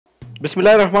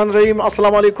बिस्मिल्लाहिर्रहमानिर्रहीम,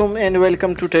 अस्सलाम-ओ-अलैकुम and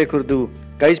welcome to take Urdu.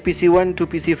 Guys, PC-1 to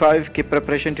PC-5 के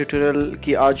preparation tutorial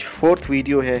की आज 4th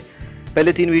वीडियो है।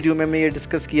 पहले 3 वीडियो में मैं ये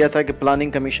डिस्कस किया था कि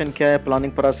प्लानिंग कमीशन क्या है,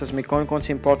 प्लानिंग प्रोसेस में कौन कौन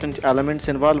से इंपॉर्टेंट एलिमेंट्स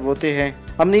इन्वॉल्व होते हैं।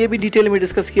 हमने ये भी डिटेल में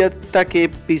डिस्कस किया था कि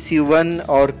PC-1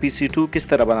 और PC-2 किस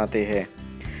तरह बनाते हैं।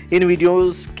 इन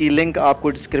वीडियोस की लिंक आपको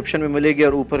डिस्क्रिप्शन में मिलेगी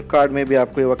और ऊपर कार्ड में भी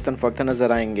आपको ये वक्तन फक्तन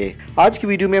नजर आएंगे। आज की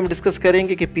वीडियो में हम डिस्कस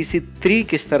करेंगे कि PC-3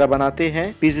 किस तरह बनाते हैं।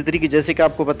 PC-3 की जैसे कि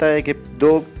आपको पता है कि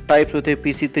 2 टाइप्स होते हैं,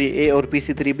 PC-3A और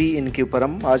PC-3B। इनके ऊपर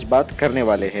हम आज बात करने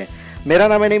वाले हैं। मेरा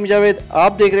नाम है नईम जावेद,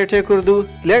 आप देख रहे take Urdu.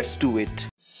 Let's do it.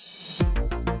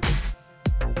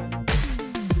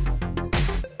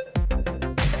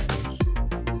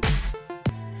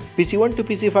 PC-1 to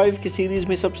PC-5 की सीरीज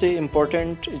में सबसे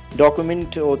इम्पोर्टेंट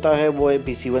डॉक्यूमेंट होता है वो है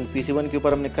PC-1। PC-1 के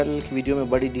ऊपर हमने कल की वीडियो में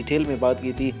बड़ी डिटेल में बात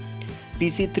की थी।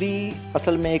 PC-3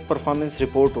 असल में एक परफॉर्मेंस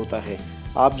रिपोर्ट होता है।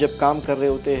 आप जब काम कर रहे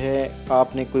होते हैं,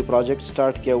 आपने कोई प्रोजेक्ट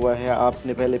स्टार्ट किया हुआ है,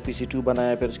 आपने पहले PC-2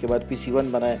 बनाया, फिर उसके बाद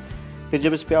PC-1 बनाया, फिर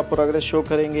जब इस पर आप प्रोग्रेस शो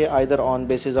करेंगे either on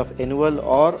basis of annual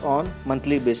और ऑन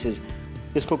मंथली बेसिस,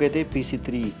 इसको कहते हैं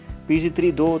PC-3।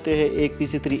 PC-3 दो होते हैं, एक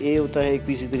PC-3A होता है, एक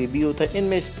PC-3B होता है।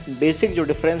 इनमें बेसिक जो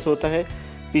डिफरेंस होता है,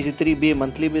 PC-3B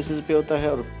मंथली बेसिस पे होता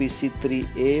है और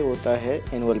PC-3A होता है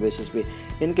एनुअल बेसिस पे।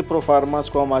 इनके प्रोफार्मास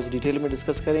को हम आज डिटेल में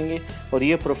डिस्कस करेंगे और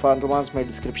ये प्रोफार्मास मैं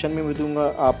डिस्क्रिप्शन में भी दूंगा,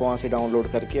 आप वहाँ से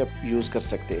डाउनलोड करके आप यूज़ कर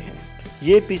सकते हैं।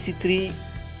 ये PC-3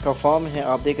 का फॉर्म है,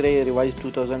 आप देख रहे हैं रिवाइज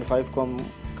 2005 को हम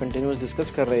कंटिन्यूस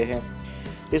डिस्कस कर रहे हैं।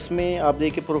 इसमें आप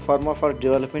देखिए proforma for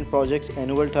development projects,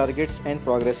 annual targets and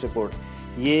progress report.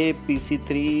 ये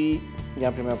PC-3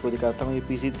 यहाँ पे मैं आपको दिखाता हूँ, ये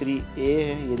PC-3A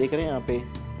है, ये देख रहे हैं यहाँ पे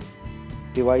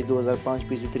डिवाइस 2005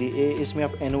 PC-3A। इसमें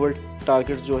आप एनुअल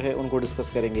टारगेट्स जो है उनको डिस्कस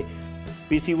करेंगे।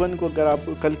 PC-1 को अगर आप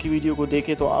कल की वीडियो को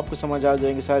देखें तो आपको समझ आ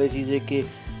जाएंगे सारी चीज़ें कि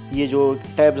ये जो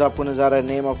टैब्स आपको नज़र आ रहा है,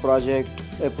 name of project,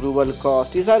 approval,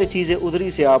 cost, ये सारी चीज़ें उधर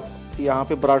ही से आप यहाँ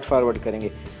पे ब्रॉड फॉरवर्ड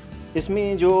करेंगे।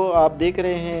 इसमें जो आप देख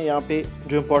रहे हैं यहाँ पे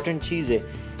जो इम्पोर्टेंट चीज़ है,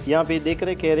 यहाँ पे देख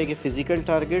रहे कह रहे कि physical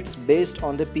targets based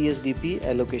on the PSDP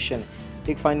allocation.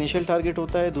 एक फाइनेंशियल टारगेट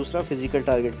होता है, दूसरा फिजिकल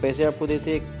टारगेट। पैसे आपको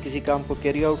देते हैं किसी काम को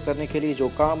कैरी आउट करने के लिए, जो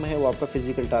काम है वो आपका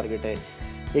फिजिकल टारगेट है।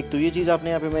 एक तो ये चीज़ आपने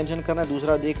यहाँ पे मेंशन करना है।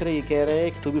 दूसरा देख रहे ये कह रहे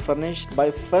हैं to be furnished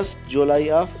bye 1 July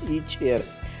of each year.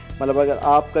 मतलब अगर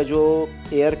आपका जो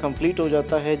ईयर कंप्लीट हो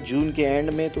जाता है जून के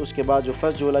एंड में, तो उसके बाद जो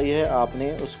 1 जुलाई है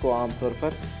आपने उसको आमतौर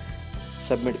पर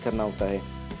सबमिट करना होता है।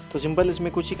 तो सिंपल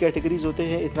इसमें कुछ ही कैटेगरीज होते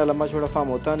हैं, इतना लंबा छोटा फॉर्म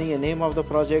होता नहीं है। नेम ऑफ द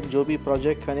प्रोजेक्ट, जो भी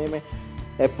प्रोजेक्ट का नेम है,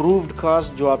 अप्रूव्ड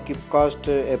कास्ट, जो आपकी कास्ट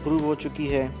अप्रूव हो चुकी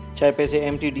है, चाहे पैसे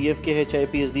MTDF के है चाहे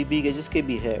PSDB के, जिसके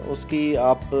भी है उसकी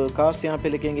आप कास्ट यहाँ पे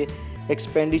लिखेंगे।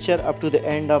 Expenditure up to the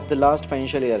end of the last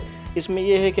financial year. इसमें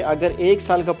यह है कि अगर 1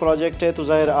 साल का प्रोजेक्ट है तो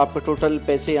ज़ाहिर आपका टोटल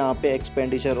पैसे यहाँ पे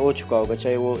एक्सपेंडिचर हो चुका होगा,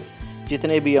 चाहे वो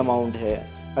जितने भी अमाउंट है।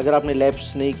 अगर आपने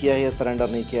लैप्स नहीं किया है या सरेंडर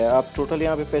नहीं किया है, आप टोटल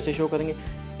यहाँ पे पैसे शो करेंगे।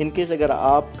 इनकेस अगर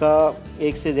आपका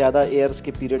 1 से ज़्यादा ईयर्स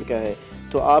के पीरियड का है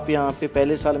तो आप यहाँ पे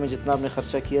पहले साल में जितना आपने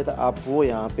खर्चा किया था आप वो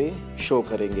यहाँ पे शो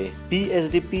करेंगे।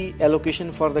 PSDP allocation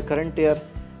for the current year.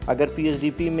 अगर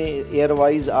PSDP में ईयर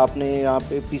वाइज आपने यहाँ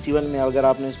पे PC-1 में अगर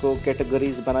आपने इसको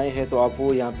कैटेगरीज बनाए हैं तो आप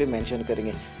वो यहाँ पे मेंशन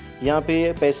करेंगे। यहाँ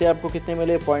पे पैसे आपको कितने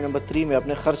मिले, पॉइंट नंबर 3 में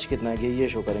आपने खर्च कितना किया ये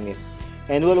शो करेंगे।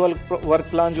 एनुअल वर्क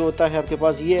प्लान जो होता है आपके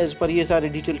पास, ये एज पर ये सारे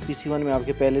डिटेल PC-1 में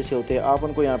आपके पहले से होते हैं, आप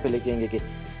उनको यहाँ पे लिखेंगे कि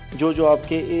जो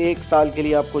आपके 1 साल के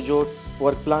लिए आपको जो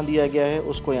वर्क प्लान दिया गया है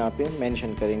उसको यहाँ पे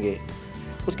मेंशन करेंगे।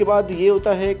 उसके बाद ये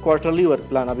होता है क्वार्टरली वर्क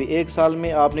प्लान। अभी 1 साल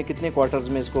में आपने कितने क्वार्टर्स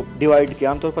में इसको डिवाइड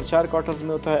किया, आमतौर पर 4 क्वार्टर्स में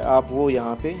होता है, आप वो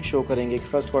यहाँ पे शो करेंगे कि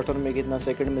फर्स्ट क्वार्टर में कितना,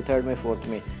 सेकंड में, थर्ड में, फोर्थ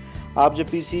में। आप जब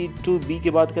PC-2B की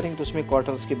बात करेंगे तो उसमें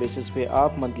क्वार्टर्स के बेसिस पे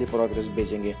आप मंथली प्रोग्रेस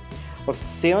भेजेंगे। और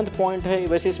 7th पॉइंट है,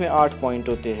 वैसे इसमें 8 पॉइंट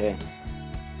होते हैं।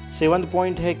 7th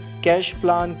पॉइंट है कैश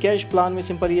प्लान। कैश प्लान में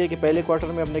सिंपल ये है कि पहले क्वार्टर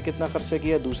में आपने कितना खर्चा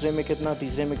किया, दूसरे में कितना,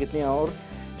 तीसरे में कितने और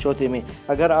चौथे में।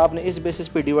 अगर आपने इस बेसिस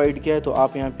पे डिवाइड किया है तो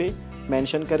आप यहाँ पे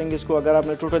मेंशन करेंगे इसको। अगर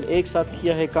आपने टोटल एक साथ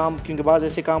किया है काम, क्योंकि बाद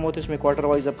ऐसे काम होते हैं इसमें क्वार्टर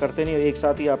वाइज आप करते नहीं, एक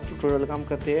साथ ही आप टोटल काम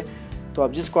करते हैं, तो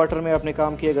आप जिस क्वार्टर में आपने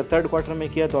काम किया, अगर 3rd क्वार्टर में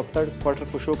किया तो आप 3rd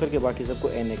क्वार्टर को शो करके बाकी सबको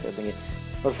NA कर देंगे।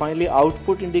 और फाइनली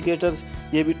आउटपुट इंडिकेटर्स,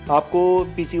 ये भी आपको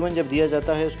PC-1 जब दिया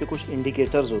जाता है उसके कुछ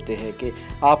इंडिकेटर्स होते हैं कि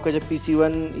आपका जब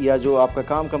PC-1 या जो आपका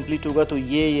काम कंप्लीट होगा तो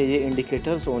ये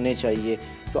इंडिकेटर्स होने चाहिए।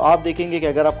 तो आप देखेंगे कि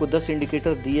अगर आपको 10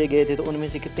 इंडिकेटर दिए गए थे तो उनमें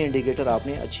से कितने इंडिकेटर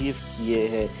आपने अचीव किए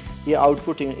हैं, ये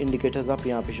आउटपुट इंडिकेटर्स आप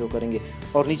यहाँ पे शो करेंगे।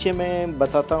 और नीचे मैं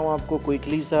बताता हूँ आपको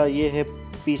क्विकली सा, ये है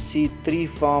PC-3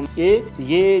 फॉर्म A।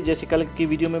 ये जैसे कल की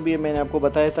वीडियो में भी मैंने आपको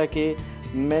बताया था कि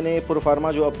मैंने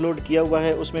प्रोफार्मा जो अपलोड किया हुआ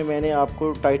है उसमें मैंने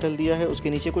आपको टाइटल दिया है, उसके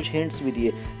नीचे कुछ हिंट्स भी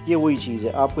दिए, ये वही चीज़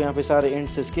है, आपको यहाँ पे सारे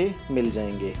हिंट्स इसके मिल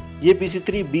जाएंगे। ये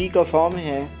PC-3B का फॉर्म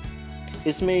है।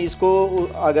 इसमें इसको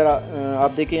अगर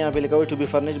आप देखें यहाँ पे लिखा हुआ है to be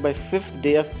furnish by 5th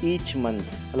day of each month,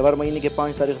 मतलब हर महीने के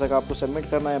 5 तारीख तक आपको सबमिट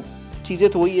करना है। चीज़ें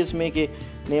तो वही है इसमें कि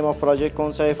नेम ऑफ प्रोजेक्ट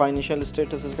कौन सा है, फाइनेंशियल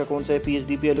स्टेटस इसका कौन सा है,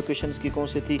 PSDP एलोकेशंस की कौन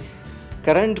सी थी,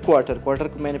 करंट क्वार्टर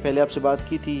को मैंने पहले आपसे बात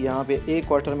की थी, यहाँ पे एक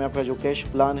क्वार्टर में आपका जो कैश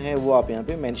प्लान है वो आप यहाँ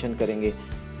पे मेंशन करेंगे।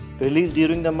 रिलीज़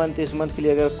ड्यूरिंग द मंथ, इस मंथ के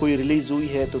लिए अगर कोई रिलीज़ हुई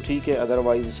है तो ठीक है,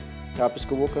 अदरवाइज़ आप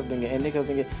इसको वो कर देंगे, एन कर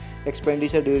देंगे।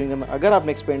 एक्सपेंडिचर ड्यूरिंग द मंथ, अगर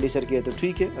आपने एक्सपेंडिचर किया तो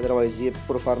ठीक है, अदरवाइज़ ये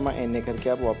प्रोफार्मा एन करके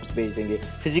आप वापस भेज देंगे।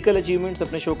 फिजिकल अचीवमेंट्स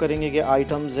अपने शो करेंगे कि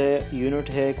आइटम्स है, यूनिट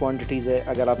है, क्वांटिटीज़ है।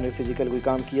 अगर आपने फिजिकल कोई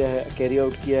काम किया है, कैरी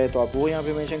आउट किया है तो आप वो यहाँ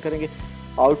पे मेंशन करेंगे।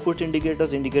 आउटपुट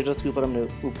इंडिकेटर्स के ऊपर हमने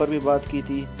ऊपर भी बात की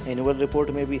थी, एनुअल रिपोर्ट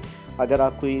में भी। अगर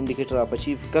आप कोई इंडिकेटर आप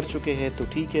अचीव कर चुके हैं तो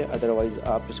ठीक है, अदरवाइज़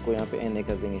आप इसको यहाँ पे एन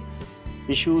कर देंगे।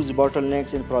 इश्यूज़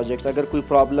बॉटलनेक्स इन प्रोजेक्ट्स, अगर कोई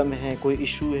प्रॉब्लम है, कोई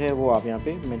इशू है, वो आप यहाँ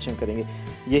पे मेंशन करेंगे।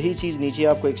 यही चीज़ नीचे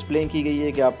आपको एक्सप्लेन की गई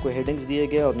है कि आपको हेडिंग्स दिए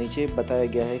गए और नीचे बताया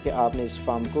गया है कि आपने इस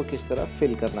फॉर्म को किस तरह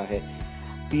फिल करना है।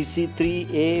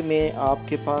 PC-IIIa में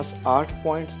आपके पास 8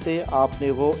 पॉइंट्स थे, आपने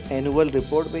वो एनुअल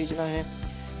रिपोर्ट भेजना है।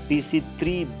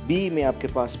 PC-IIIb में आपके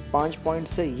पास 5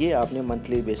 पॉइंट्स है, ये आपने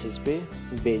मंथली बेसिस पे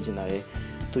भेजना है।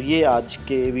 तो ये आज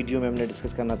के वीडियो में हमने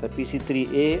डिस्कस करना था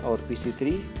PC-IIIa और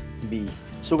PC-IIIb।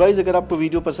 सो गाइज, अगर आपको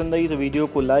वीडियो पसंद आई तो वीडियो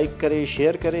को लाइक करें,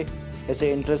 शेयर करें।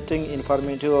 ऐसे इंटरेस्टिंग,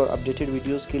 इन्फॉर्मेटिव और अपडेटेड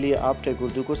वीडियोस के लिए आप टेक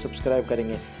उर्दू को सब्सक्राइब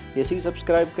करेंगे। जैसे ही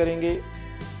सब्सक्राइब करेंगे,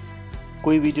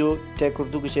 कोई वीडियो टेक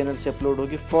उर्दू के चैनल से अपलोड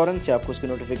होगी, फ़ौरन से आपको उसकी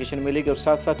नोटिफिकेशन मिलेगी। और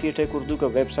साथ साथ ये टेक उर्दू का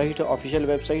वेबसाइट है, ऑफिशियल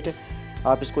वेबसाइट है,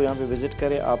 आप इसको यहाँ पे विज़िट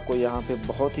करें। आपको यहाँ पे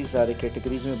बहुत ही सारे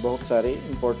कैटेगरीज़ में बहुत सारे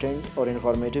इंपॉर्टेंट और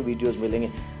इन्फॉर्मेटिव वीडियोज़ मिलेंगे।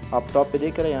 आप टॉप पे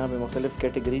देख कर यहाँ पे मुख्तलिफ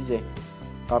कैटेगरीज़ है,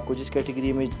 आपको जिस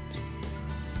कैटेगरी में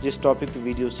जिस टॉपिक पे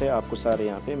वीडियोस है आपको सारे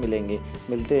यहाँ पे मिलेंगे।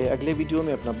 मिलते हैं अगले वीडियो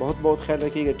में, अपना बहुत बहुत ख्याल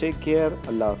रखिएगा। टेक केयर,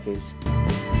 अल्लाह हाफिज़।